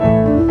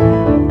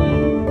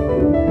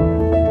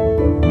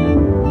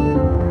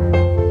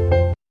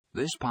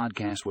This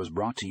podcast was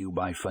brought to you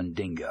by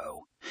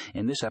Fundingo.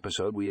 In this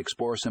episode, we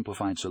explore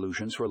simplified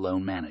solutions for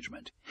loan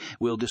management.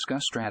 We'll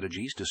discuss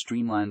strategies to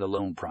streamline the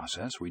loan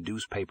process,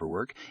 reduce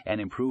paperwork,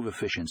 and improve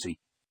efficiency.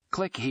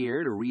 Click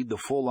here to read the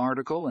full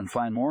article and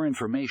find more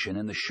information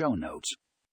in the show notes.